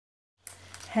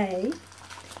Hey,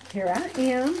 here I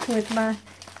am with my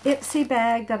Ipsy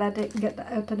bag that I didn't get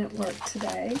to open at work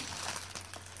today.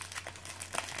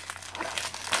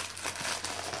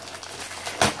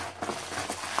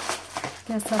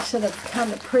 Guess I should have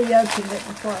kind of pre-opened it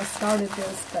before I started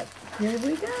this, but here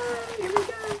we go, here we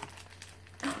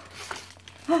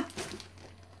go.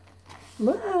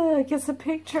 Look, it's a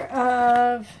picture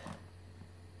of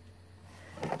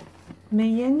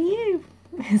me and you.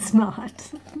 It's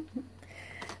not.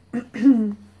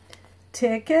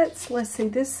 Tickets. Let's see.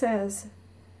 This says,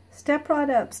 step right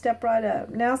up, step right up.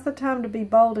 Now's the time to be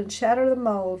bold and shatter the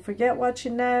mold. Forget what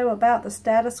you know about the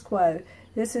status quo.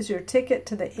 This is your ticket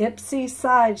to the Ipsy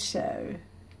sideshow.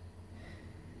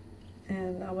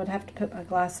 And I would have to put my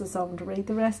glasses on to read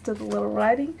the rest of the little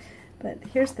writing. But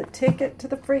here's the ticket to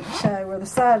the freak show or the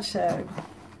sideshow.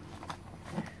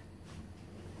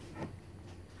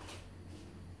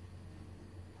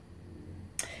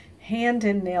 Hand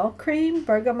and nail cream,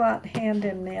 bergamot hand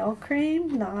and nail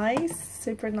cream. Nice,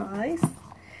 super nice.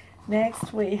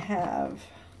 Next we have,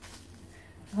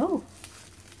 oh,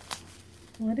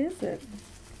 what is it?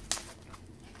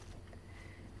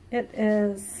 It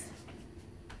is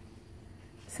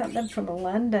something from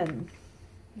London.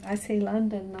 I see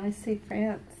London, I see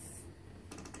France.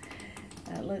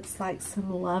 It looks like some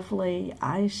lovely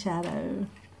eyeshadow.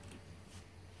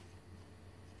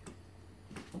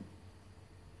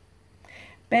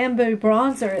 Bamboo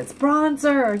bronzer. It's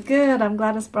bronzer. Good. I'm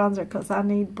glad it's bronzer because I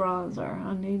need bronzer.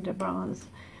 I need to bronze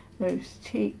those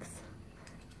cheeks.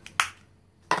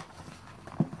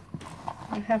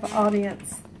 I have an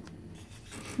audience.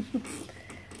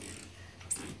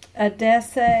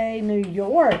 Odessa, New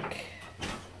York.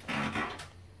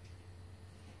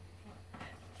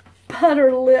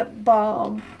 Butter lip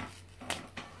balm.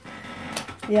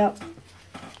 Yep.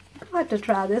 I'll have to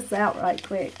try this out right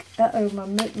quick. Uh-oh, my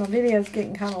video's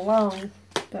getting kind of long,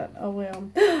 but oh well.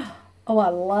 Oh, I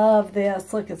love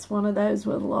this. Look, it's one of those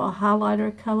with a little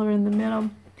highlighter color in the middle.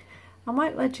 I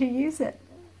might let you use it.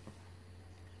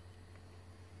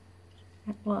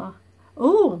 Well,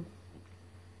 ooh,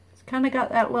 it's kind of got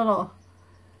that little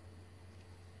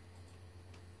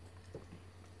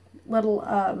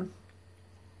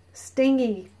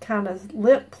stingy kind of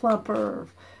lip plumper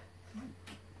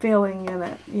feeling in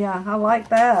it. Yeah, I like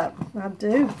that. I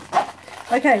do.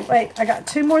 Okay, wait. I got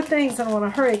two more things and I want to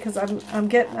hurry because I'm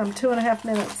 2.5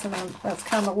 minutes and that's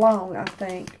kind of long, I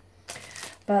think.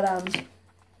 But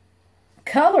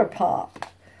Color Pop.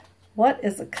 What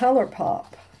is a Color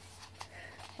Pop?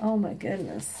 Oh my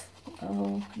goodness.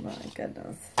 Oh my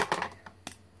goodness.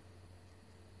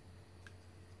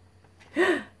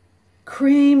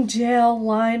 Cream gel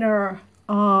liner.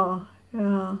 Oh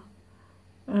yeah.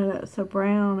 And it's a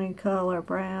brown in color,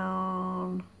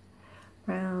 brown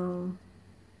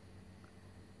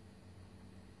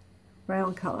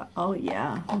color. Oh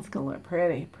yeah, it's gonna look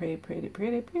pretty.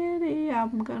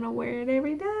 I'm gonna wear it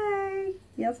every day.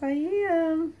 Yes, I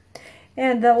am.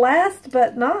 And the last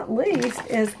but not least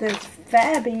is this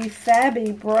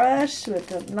Fabby brush with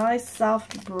the nice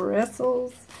soft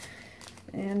bristles.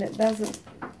 And it doesn't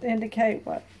indicate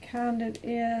what kind it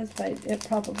is, but it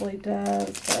probably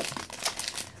does, but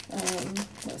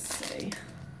let's see.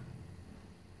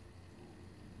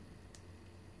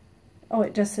 Oh,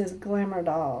 it just says Glamour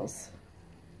Dolls.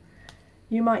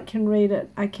 You can read it.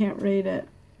 I can't read it.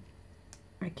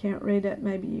 I can't read it.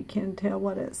 Maybe you can tell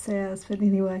what it says. But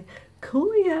anyway,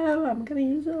 coolio. I'm going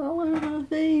to use it all over my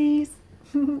face.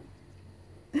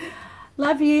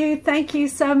 Love you. Thank you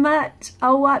so much.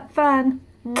 Oh, what fun.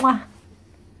 Mwah.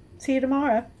 See you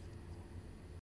tomorrow.